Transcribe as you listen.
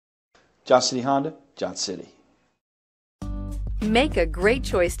Johnson City Honda, Johnson City. Make a great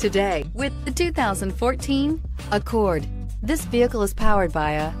choice today with the 2014 Accord. This vehicle is powered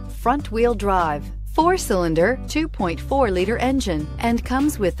by a front-wheel drive, 4-cylinder, 2.4-liter engine, and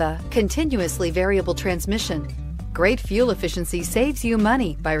comes with a continuously variable transmission. Great fuel efficiency saves you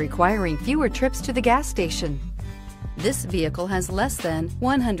money by requiring fewer trips to the gas station. This vehicle has less than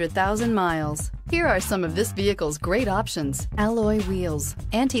 100,000 miles. Here are some of this vehicle's great options: alloy wheels,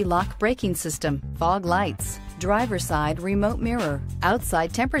 anti-lock braking system, fog lights, driver's side remote mirror,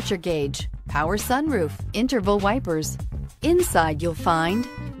 outside temperature gauge, power sunroof, interval wipers. Inside you'll find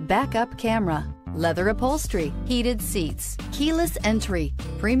backup camera, leather upholstery, heated seats, keyless entry,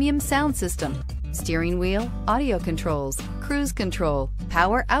 premium sound system, steering wheel audio controls, cruise control,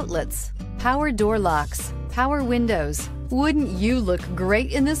 power outlets, power door locks, power windows. Wouldn't you look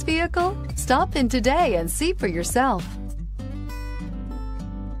great in this vehicle? Stop in today and see for yourself.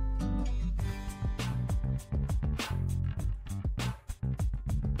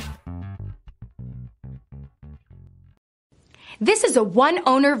 This is a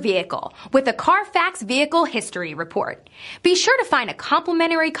one-owner vehicle with a Carfax Vehicle History Report. Be sure to find a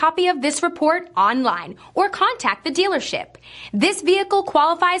complimentary copy of this report online or contact the dealership. This vehicle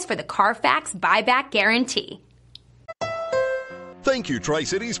qualifies for the Carfax Buyback Guarantee. Thank you,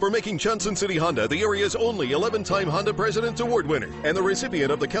 Tri-Cities, for making Johnson City Honda the area's only 11-time Honda President's Award winner and the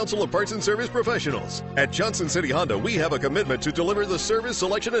recipient of the Council of Parts and Service Professionals. At Johnson City Honda, we have a commitment to deliver the service,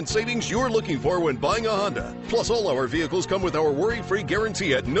 selection, and savings you're looking for when buying a Honda. Plus, all our vehicles come with our worry-free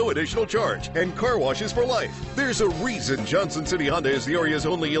guarantee at no additional charge and car washes for life. There's a reason Johnson City Honda is the area's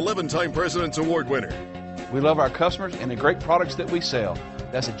only 11-time President's Award winner. We love our customers and the great products that we sell.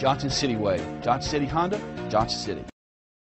 That's the Johnson City way. Johnson City Honda, Johnson City.